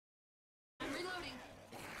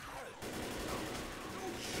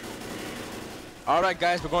Alright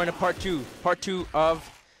guys, we're going to part two of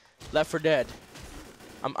Left 4 Dead.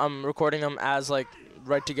 I'm recording them as like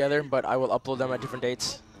right together, but I will upload them at different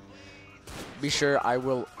dates. Be sure I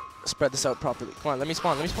will spread this out properly. Come on, let me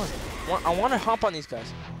spawn. I want to hop on these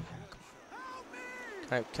guys.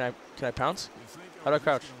 Can I pounce? How do I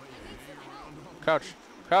crouch? Crouch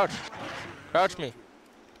me.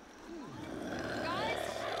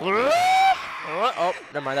 Oh,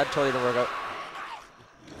 never mind, that totally didn't work out.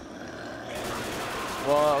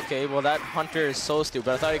 Well, okay, well that hunter is so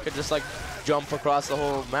stupid. I thought he could just like jump across the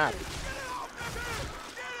whole map.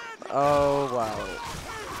 Oh, wow.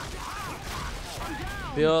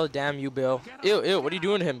 Bill, damn you, Bill. Ew, what are you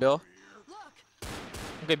doing to him, Bill?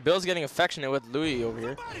 Okay, Bill's getting affectionate with Louis over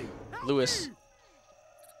here. Lewis.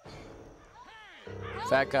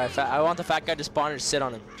 Fat guy, I want the fat guy to spawn and just sit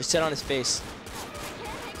on him. Just sit on his face.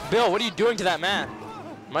 Bill, what are you doing to that man?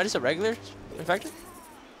 Am I just a regular infected?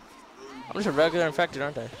 I'm just a regular infected,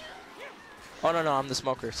 aren't I? Oh no, I'm the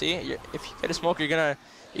smoker. See, if you get a smoker, you're gonna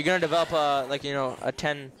develop a like a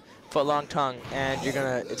 10-foot long tongue, and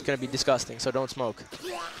it's gonna be disgusting. So don't smoke.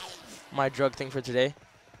 My drug thing for today.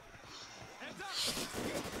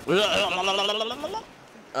 Wait,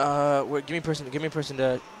 give me a person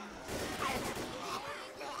to.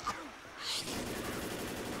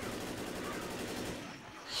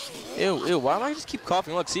 Ew, why do I just keep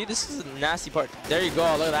coughing? Look, see, this is a nasty part. There you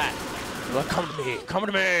go, look at that. Look, come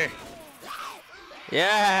to me.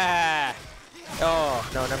 Yeah. Oh,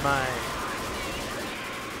 no, never mind.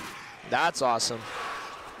 That's awesome.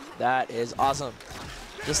 That is awesome.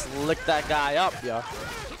 Just lick that guy up, yo.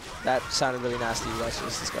 That sounded really nasty. That's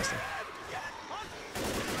just disgusting.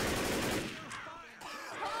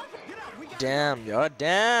 Damn, yo,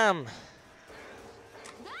 damn.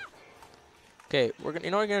 Okay, you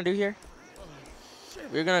know what we're gonna do here?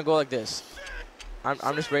 We're gonna go like this.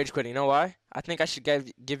 I'm just rage quitting. You know why? I think I should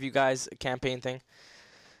give you guys a campaign thing.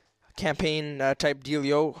 Campaign type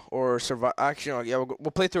dealio or survive. Actually, yeah,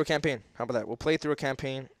 we'll play through a campaign. How about that? We'll play through a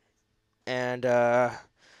campaign, and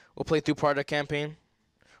we'll play through part of the campaign.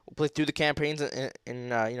 We'll play through the campaigns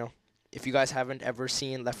in if you guys haven't ever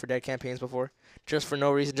seen Left 4 Dead campaigns before, just for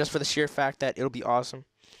no reason, just for the sheer fact that it'll be awesome.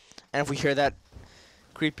 And if we hear that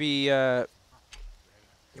creepy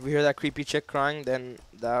chick crying, then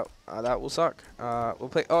that will suck. We'll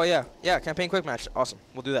play. Oh yeah, campaign quick match. Awesome.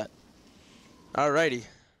 We'll do that. Alrighty.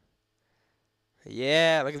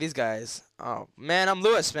 Yeah, look at these guys. Oh man, I'm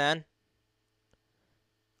Lewis, man.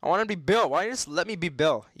 I want to be Bill. Why don't you just let me be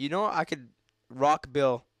Bill? You know I could rock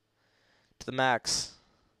Bill to the max.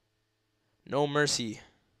 No mercy.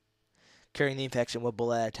 Carrying the infection one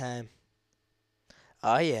bullet at a time.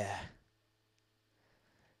 Oh yeah.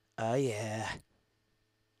 Oh yeah.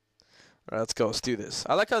 Alright, let's go. Let's do this.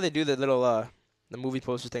 I like how they do the little the movie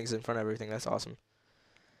poster things in front of everything. That's awesome.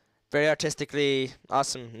 Very artistically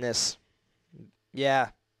awesomeness. Yeah.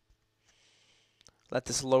 Let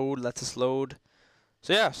this load.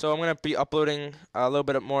 So yeah, so I'm gonna be uploading a little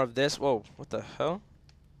bit more of this. Whoa, what the hell?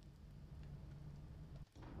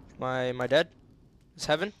 Am I dead? Is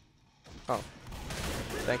heaven? Oh.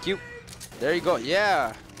 Thank you. There you go.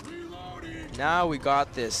 Yeah. Now we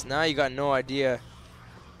got this. Now you got no idea.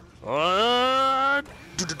 Come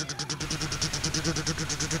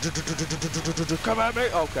at me.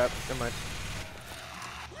 Oh crap. Never mind.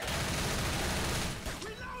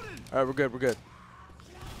 Alright, we're good.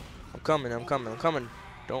 I'm coming.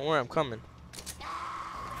 Don't worry, I'm coming.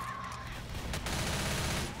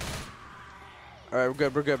 Alright,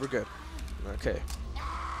 we're good. Okay.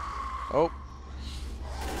 Oh.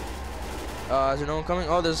 Is there no one coming?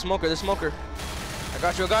 Oh, there's a smoker. I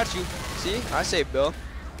got you. See? I saved Bill.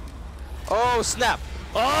 Oh, snap.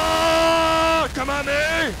 Oh, come on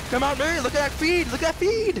me. Look at that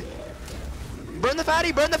feed. Burn the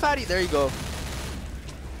fatty. There you go.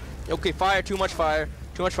 Okay, fire. Too much fire.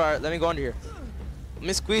 Let me go under here. Let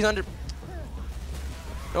me squeeze under.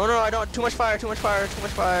 No, I don't. Too much fire. I don't like the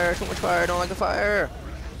fire.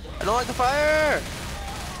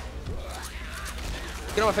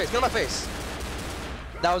 Get on my face.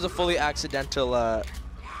 That was a fully accidental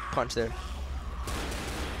punch there.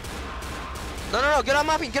 No, get on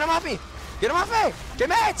my feet. Get off me.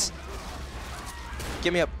 Teammates!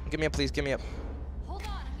 Get me up, please.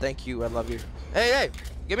 Thank you, I love you. Hey,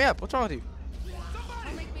 get me up. What's wrong with you?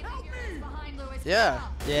 Yeah,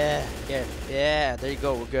 there you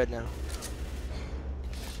go. We're good now.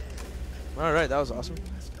 Alright, that was awesome.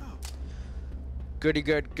 Goody,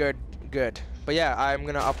 good. But yeah, I'm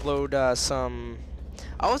gonna upload some.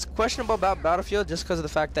 I was questionable about Battlefield just because of the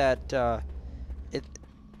fact that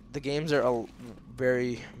the games are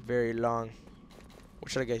very, very long.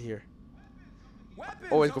 What should I get here?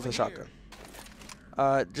 Always go for the shotgun.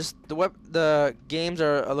 Just the games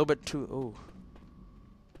are a little bit too.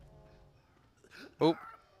 Oh.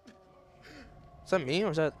 Is that me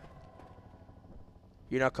or is that?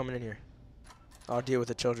 You're not coming in here. I'll deal with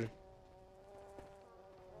the children.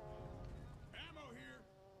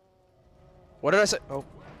 What did I say? Oh,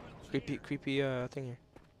 creepy thing here.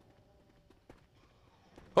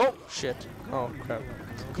 Oh shit! Oh crap!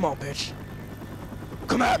 Come on, bitch!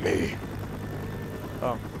 Come at me! Oh,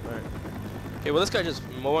 alright. Okay, well this guy just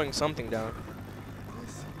mowing something down.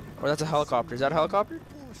 Or that's a helicopter. Is that a helicopter?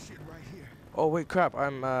 Oh wait, crap!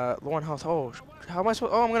 I'm low on health. Oh, how am I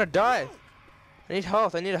supposed? Oh, I'm gonna die! I need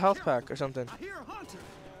health. I need a health pack or something.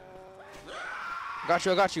 Got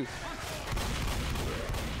you. I got you.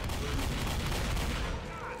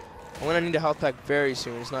 I'm gonna need a health pack very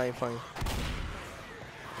soon. It's not even funny.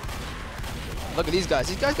 Look at these guys.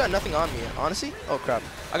 These guys got nothing on me, honestly. Oh crap!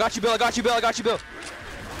 I got you, Bill. I got you, Bill. I got you, Bill.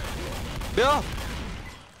 Bill.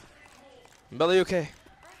 Bill, are you okay?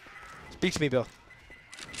 Speak to me, Bill.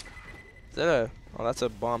 Is that a? Oh, that's a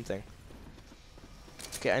bomb thing.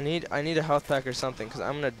 Okay, I need a health pack or something, cause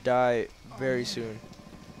I'm gonna die very soon.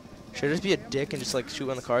 Should I just be a dick and just like shoot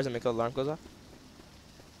on the cars and make the alarm goes off?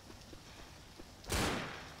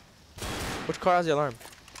 Which car has the alarm?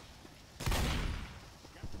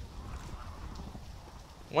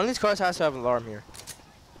 One of these cars has to have an alarm here.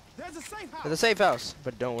 There's a safe house. There's a safe house,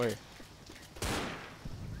 but don't worry.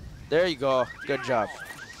 There you go. Good job.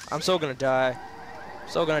 I'm so gonna die.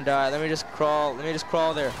 So gonna die. Let me just crawl. Let me just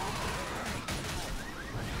crawl there.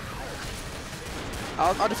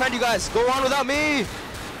 I'll defend you guys. Go on without me.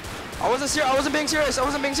 I wasn't being serious. I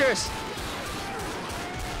wasn't being serious.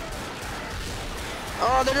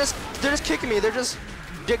 Oh, they're just kicking me. They're just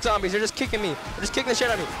dick zombies. They're just kicking me. They're just kicking the shit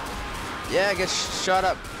out of me. Yeah, get shot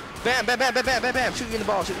up. Bam, bam, bam, bam, bam, bam, bam. Shooting in the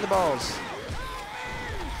balls. Shooting in the balls.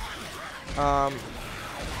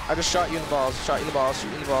 I just shot you in the balls. Shot you in the balls. Shoot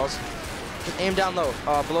you in the balls. Just aim down low.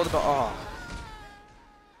 Below the ball. Oh.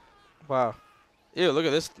 Wow. Ew, look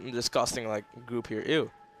at this disgusting like group here.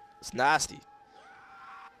 Ew. It's nasty.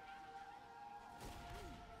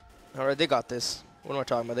 Alright, they got this. What am I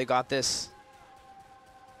talking about? They got this.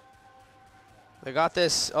 They got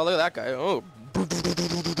this. Oh, look at that guy. Oh.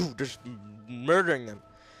 Just murdering them.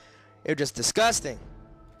 It was just disgusting.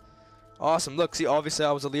 Awesome. Look, see, obviously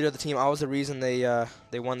I was the leader of the team. I was the reason they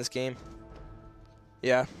won this game.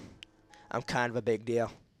 Yeah. I'm kind of a big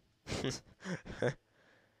deal.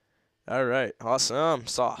 Alright. Awesome.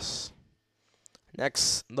 Sauce.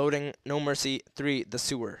 Next, loading No Mercy 3, the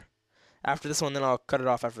sewer. After this one, then I'll cut it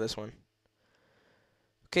off after this one.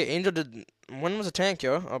 Okay, Angel did... When was the tank,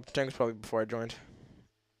 yo? Oh, tank was probably before I joined.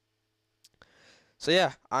 So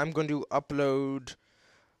yeah, I'm going to upload...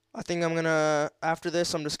 I think I'm gonna... After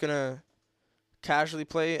this, I'm just gonna casually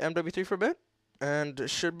play MW3 for a bit. And it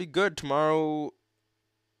should be good. Tomorrow,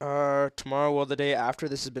 well, the day after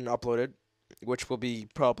this has been uploaded, which will be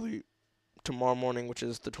probably tomorrow morning, which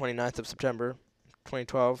is the 29th of September,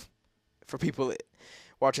 2012, for people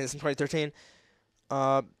watching this in 2013.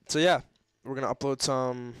 So yeah, we're gonna upload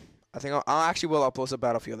some. I think I actually will upload some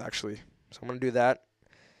Battlefield actually. So I'm gonna do that.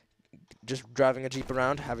 Just driving a Jeep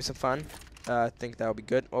around, having some fun. I think that would be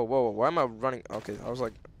good. Oh whoa, why am I running? Okay, I was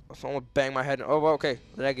like, someone banged my head. Oh whoa, okay,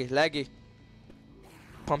 laggy.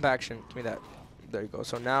 Pump action. Give me that. There you go.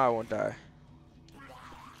 So now I won't die.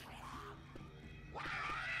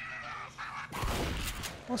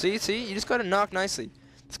 Oh, see, you just gotta knock nicely.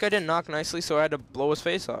 This guy didn't knock nicely, so I had to blow his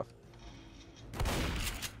face off.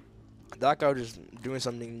 That guy was just doing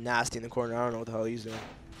something nasty in the corner. I don't know what the hell he's doing.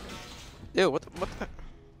 Ew, what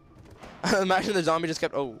the? Imagine the zombie just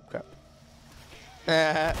kept. Oh crap.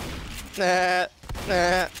 Well,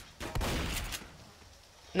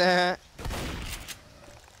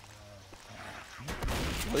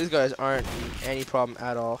 these guys aren't any problem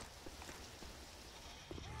at all.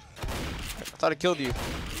 I thought I killed you.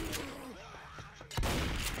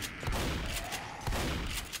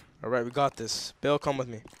 Alright, we got this. Bill, come with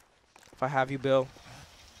me. If I have you, Bill,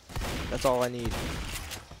 that's all I need.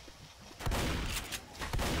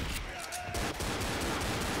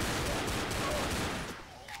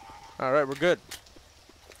 Alright, we're good.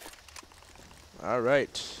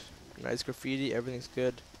 Alright. Nice graffiti, everything's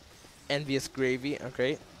good. Envious gravy,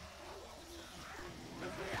 okay.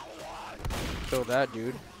 Kill that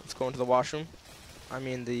dude. Let's go into the washroom. I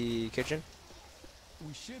mean the kitchen.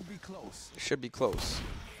 We should be close. Should be close.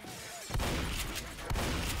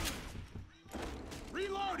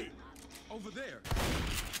 Reloading. Over there.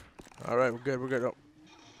 Alright, we're good. Oh.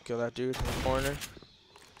 Kill that dude in the corner.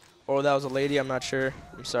 Or that was a lady, I'm not sure.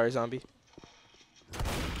 I'm sorry, zombie.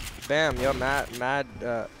 Bam, yo, mad,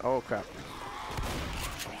 oh crap.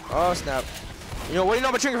 Oh snap. You know, what do you know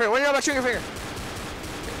about trigger finger? What do you know about trigger finger?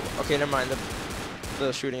 Okay, never mind.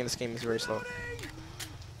 The shooting in this game is very slow.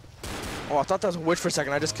 Oh, I thought that was a witch for a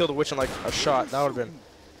second. I just killed a witch in like a shot. That would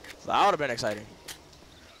have been exciting.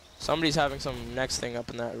 Somebody's having some next thing up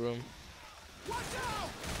in that room.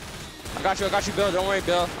 I got you, Bill. Don't worry,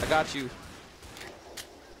 Bill. I got you.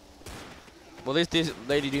 Well, this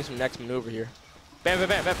lady do some next maneuver here. Bam, bam,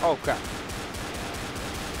 bam, bam. Oh, crap.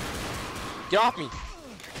 Get off me.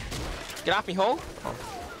 Get off me, hole. Oh.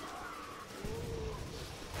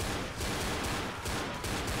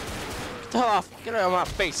 Get the hell off. Get out of my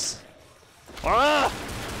face. Ah!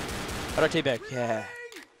 How do I take back? Yeah.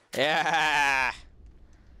 Yeah.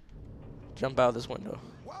 Jump out this window.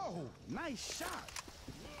 Whoa, nice shot.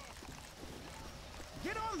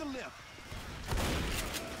 Get on the lift.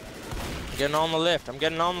 I'm getting on the lift. I'm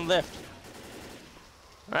getting on the lift.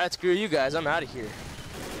 Alright, screw you guys. I'm out of here.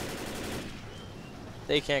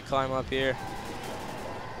 They can't climb up here.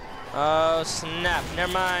 Oh, snap.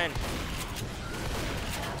 Never mind.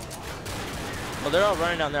 Well, they're all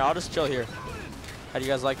running down there. I'll just chill here. How do you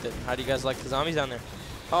guys like it? How do you guys like the zombies down there?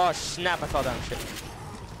 Oh, snap. I fell down. Shit.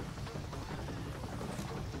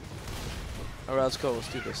 Alright, let's go.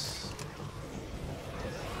 Let's do this.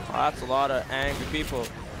 Oh, that's a lot of angry people.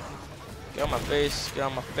 Get on my face. Get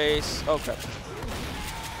on my face. Oh, crap.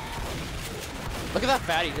 Look at that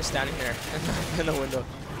fatty just standing here in the window.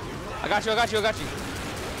 I got you. I got you. I got you.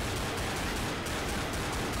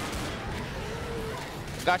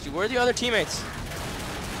 I got you. Where are the other teammates?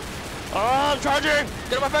 Oh, I'm charging!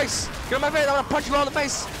 Get on my face! Get on my face! I'm gonna punch you all in the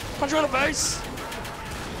face! Punch you all in the face!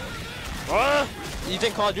 You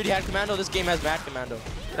think Call of Duty had commando? This game has bad commando.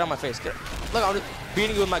 Get on my face. Get. Look, I'm just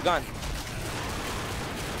beating you with my gun.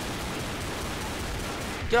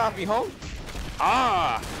 Get off me, home!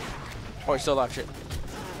 Ah! Oh, he's still alive. Shit.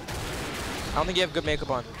 I don't think you have good makeup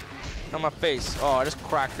on. Get on my face. Oh, I just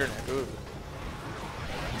cracked your neck. Ooh.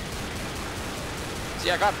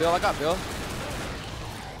 See, I got Bill. I got Bill.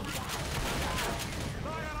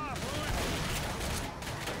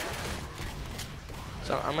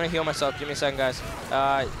 So I'm gonna heal myself. Give me a second, guys.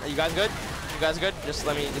 Are you guys good? You guys good? Just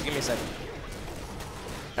give me a second.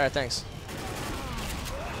 All right, thanks.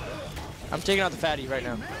 I'm taking out the fatty right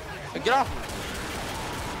now. Get off me.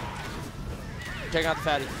 I'm taking out the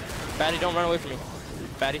fatty. Fatty, don't run away from me.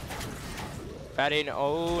 Fatty. Fatty, no,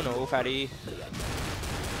 oh no, fatty.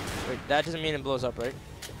 Wait, that doesn't mean it blows up, right?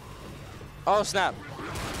 Oh snap!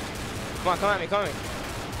 Come on, come at me, come at me.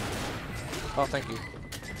 Oh, thank you.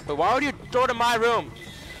 But why would you throw it in my room?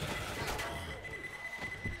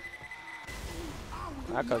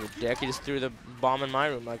 That guy's a dick. He just threw the bomb in my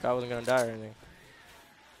room like I wasn't gonna die or anything.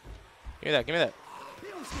 Give me that. Give me that.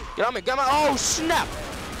 Get on me. Get on me. Oh snap!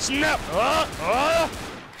 Snap!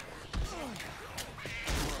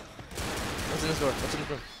 What's in this door? What's in this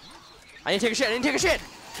room? I need to take a shit. I need to take a shit.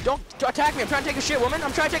 Don't attack me. I'm trying to take a shit, woman.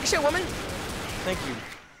 I'm trying to take a shit, woman. Thank you.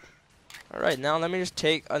 All right, now let me just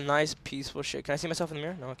take a nice, peaceful shit. Can I see myself in the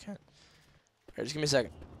mirror? No, I can't. All right, just give me a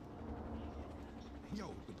second.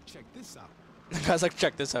 Yo, check this out. Guys, like,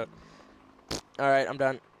 check this out. All right, I'm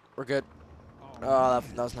done. We're good. Oh,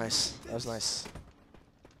 that was nice. That was nice.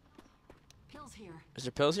 Pills here. Is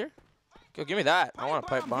there pills here? Go, give me that. I want a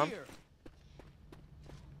pipe bomb. Here.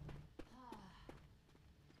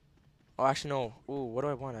 Oh, actually, no. Ooh, what do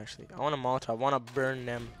I want, actually? I want a Molotov. I want to burn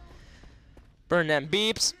them. Burn them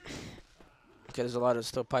beeps. Okay, there's a lot of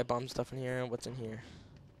still pipe bomb stuff in here. What's in here?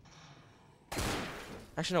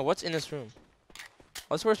 Actually, no. What's in this room?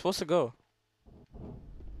 Oh, that's where we're supposed to go.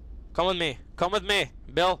 Come with me. Come with me,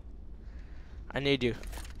 Bill. I need you.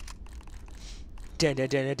 I don't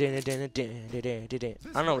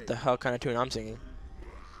know what the hell kind of tune I'm singing.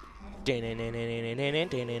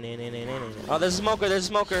 Oh, there's a smoker. There's a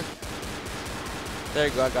smoker. There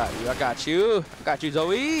you go. I got you. I got you. I got you,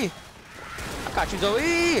 Zoe. I got you,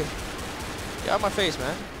 Zoe. Get out of my face,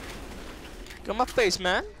 man. Get out of my face,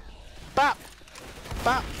 man. Bop.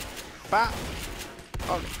 Bop. Bop.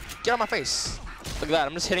 Oh, get out of my face. Look at that.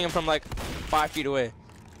 I'm just hitting him from like 5 feet away.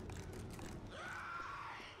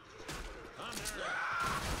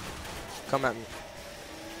 Come at me.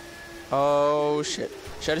 Oh, shit.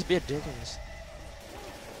 Should I just be a dick in this?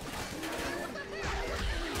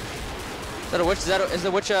 Is that a witch? Is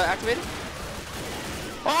the witch activated?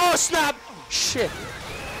 Oh, snap! Shit.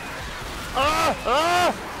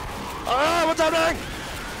 What's happening?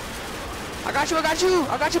 I got you, I got you!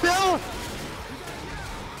 I got you, Bill!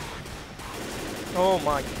 Oh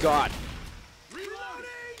my god.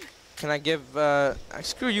 Can I give,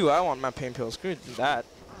 screw you, I want my pain pills. Screw that.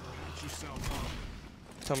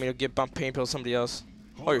 Tell me to give my pain pills to somebody else.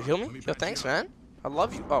 Oh, you heal me? Yo, thanks, man. I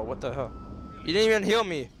love you. Oh, what the hell? You didn't even heal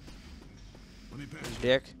me.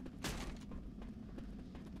 Dick.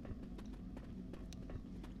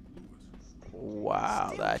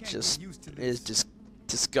 Wow, that just is just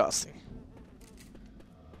disgusting.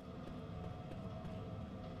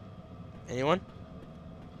 Anyone?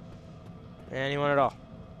 Anyone at all?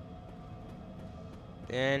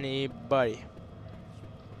 Anybody?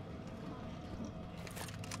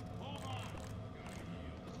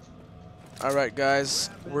 Alright guys,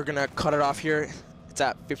 we're gonna cut it off here. It's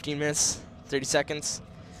at 15 minutes, 30 seconds.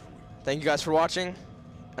 Thank you guys for watching.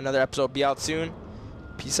 Another episode will be out soon.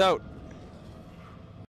 Peace out.